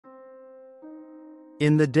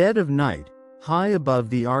In the dead of night, high above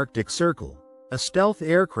the Arctic Circle, a stealth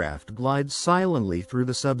aircraft glides silently through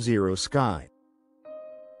the sub-zero sky.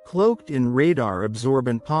 Cloaked in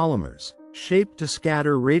radar-absorbent polymers, shaped to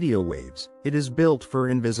scatter radio waves, it is built for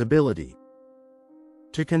invisibility.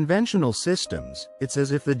 To conventional systems, it's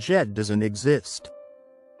as if the jet doesn't exist.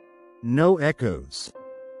 No echoes.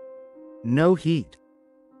 No heat.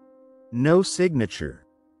 No signature.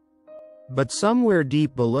 But somewhere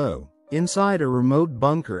deep below, inside a remote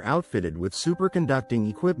bunker outfitted with superconducting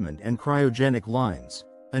equipment and cryogenic lines,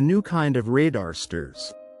 a new kind of radar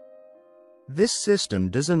stirs. This system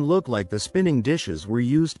doesn't look like the spinning dishes we're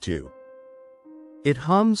used to. It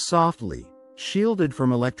hums softly, shielded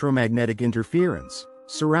from electromagnetic interference,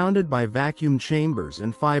 surrounded by vacuum chambers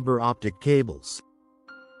and fiber optic cables.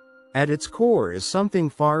 At its core is something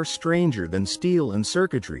far stranger than steel and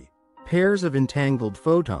circuitry: pairs of entangled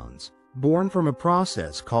photons, born from a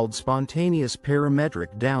process called spontaneous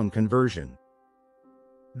parametric down conversion.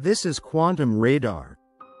 This is quantum radar.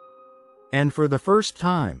 And for the first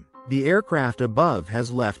time, the aircraft above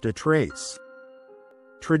has left a trace.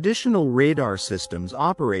 Traditional radar systems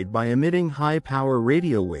operate by emitting high-power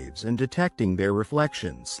radio waves and detecting their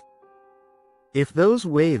reflections. If those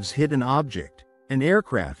waves hit an object, an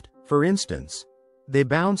aircraft, for instance, they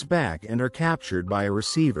bounce back and are captured by a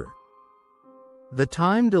receiver. The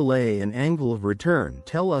time delay and angle of return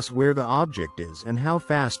tell us where the object is and how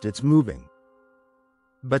fast it's moving.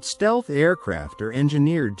 But stealth aircraft are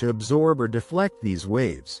engineered to absorb or deflect these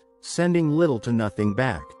waves, sending little to nothing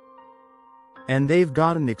back. And they've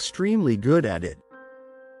gotten extremely good at it.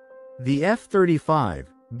 The F-35,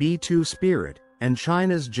 B-2 Spirit, and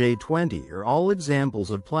China's J-20 are all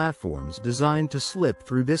examples of platforms designed to slip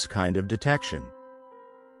through this kind of detection.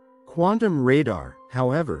 Quantum radar,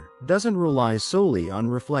 however, doesn't rely solely on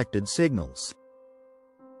reflected signals.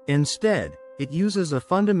 Instead, it uses a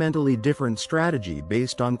fundamentally different strategy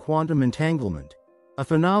based on quantum entanglement, a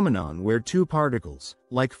phenomenon where two particles,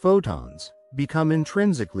 like photons, become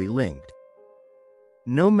intrinsically linked.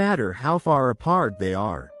 No matter how far apart they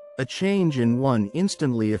are, a change in one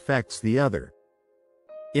instantly affects the other.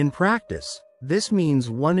 In practice, this means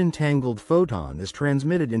one entangled photon is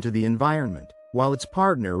transmitted into the environment, while its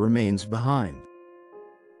partner remains behind.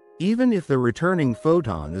 Even if the returning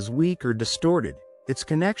photon is weak or distorted, its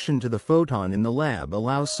connection to the photon in the lab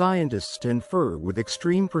allows scientists to infer with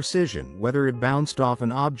extreme precision whether it bounced off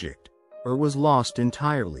an object, or was lost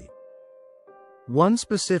entirely. One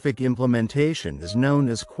specific implementation is known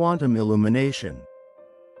as quantum illumination.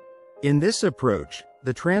 In this approach,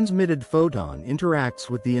 the transmitted photon interacts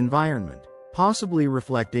with the environment, possibly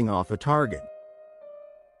reflecting off a target.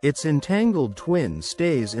 Its entangled twin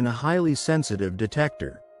stays in a highly sensitive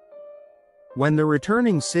detector. When the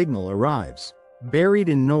returning signal arrives, buried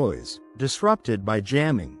in noise, disrupted by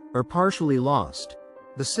jamming, or partially lost,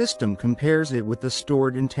 the system compares it with the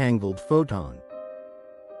stored entangled photon.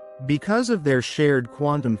 Because of their shared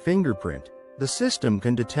quantum fingerprint, the system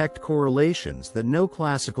can detect correlations that no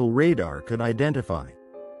classical radar could identify.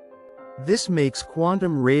 This makes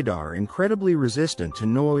quantum radar incredibly resistant to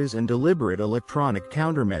noise and deliberate electronic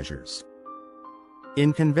countermeasures.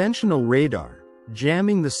 In conventional radar,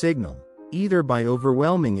 jamming the signal, either by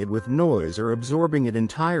overwhelming it with noise or absorbing it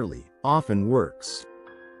entirely, often works.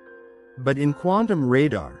 But in quantum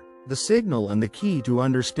radar, the signal and the key to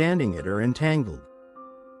understanding it are entangled.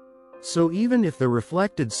 So even if the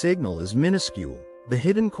reflected signal is minuscule, the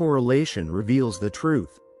hidden correlation reveals the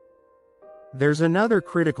truth. There's another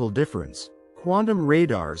critical difference: quantum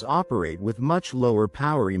radars operate with much lower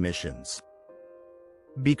power emissions.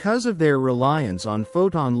 Because of their reliance on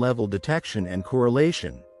photon-level detection and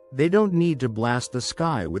correlation, they don't need to blast the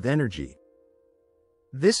sky with energy.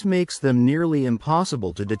 This makes them nearly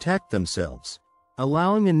impossible to detect themselves,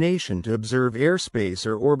 allowing a nation to observe airspace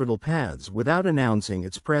or orbital paths without announcing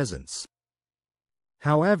its presence.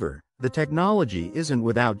 However, the technology isn't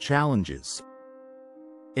without challenges.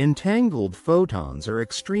 Entangled photons are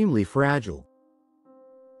extremely fragile.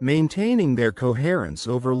 Maintaining their coherence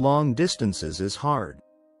over long distances is hard.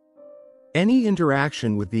 Any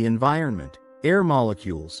interaction with the environment, air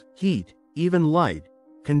molecules, heat, even light,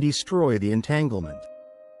 can destroy the entanglement.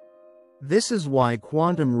 This is why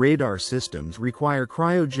quantum radar systems require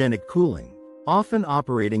cryogenic cooling, often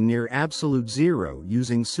operating near absolute zero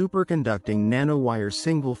using superconducting nanowire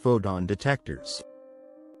single-photon detectors.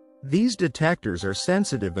 These detectors are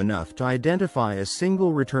sensitive enough to identify a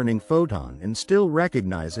single returning photon and still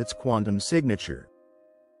recognize its quantum signature.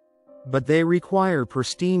 But they require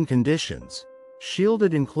pristine conditions: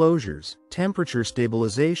 shielded enclosures, temperature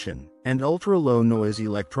stabilization, and ultra-low noise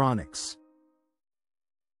electronics.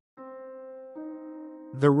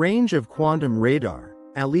 The range of quantum radar,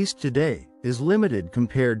 at least today, is limited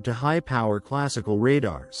compared to high-power classical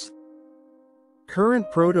radars.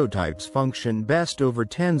 Current prototypes function best over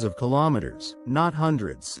tens of kilometers, not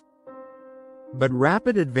hundreds. But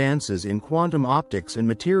rapid advances in quantum optics and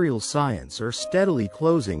materials science are steadily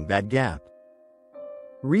closing that gap.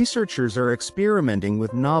 Researchers are experimenting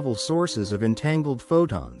with novel sources of entangled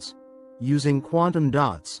photons, using quantum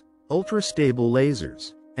dots, ultra-stable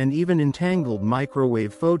lasers, and even entangled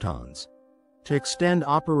microwave photons, to extend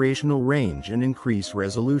operational range and increase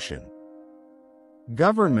resolution.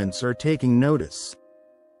 Governments are taking notice.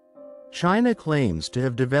 China claims to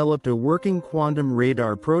have developed a working quantum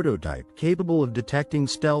radar prototype capable of detecting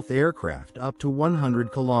stealth aircraft up to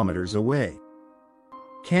 100 kilometers away.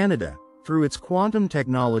 Canada, through its Quantum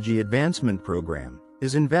Technology Advancement Program,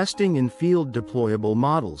 is investing in field-deployable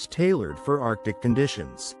models tailored for Arctic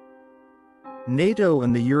conditions. NATO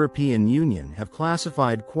and the European Union have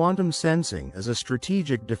classified quantum sensing as a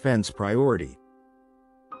strategic defense priority.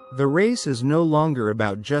 The race is no longer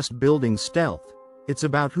about just building stealth, it's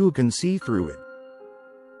about who can see through it.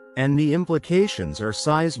 And the implications are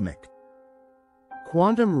seismic.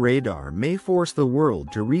 Quantum radar may force the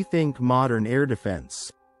world to rethink modern air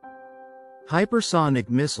defense.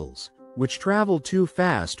 Hypersonic missiles, which travel too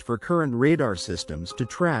fast for current radar systems to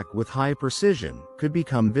track with high precision, could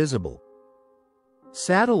become visible.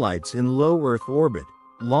 Satellites in low Earth orbit,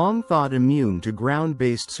 long thought immune to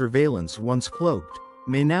ground-based surveillance once cloaked,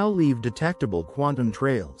 may now leave detectable quantum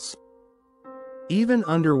trails. Even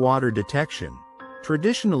underwater detection,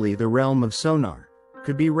 traditionally the realm of sonar,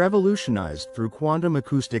 could be revolutionized through quantum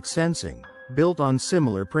acoustic sensing, built on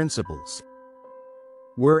similar principles.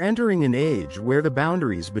 We're entering an age where the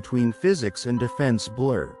boundaries between physics and defense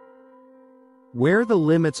blur. Where the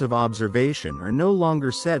limits of observation are no longer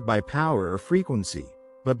set by power or frequency,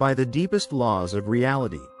 but by the deepest laws of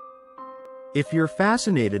reality. If you're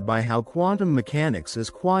fascinated by how quantum mechanics is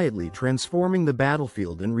quietly transforming the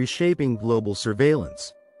battlefield and reshaping global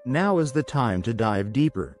surveillance, now is the time to dive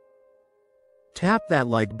deeper. Tap that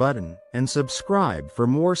like button, and subscribe for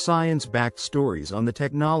more science-backed stories on the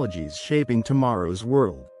technologies shaping tomorrow's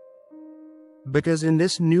world. Because in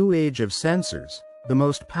this new age of sensors, the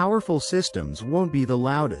most powerful systems won't be the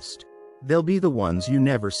loudest, they'll be the ones you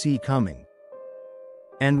never see coming.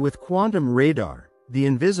 And with quantum radar, the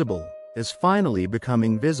invisible is finally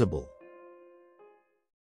becoming visible.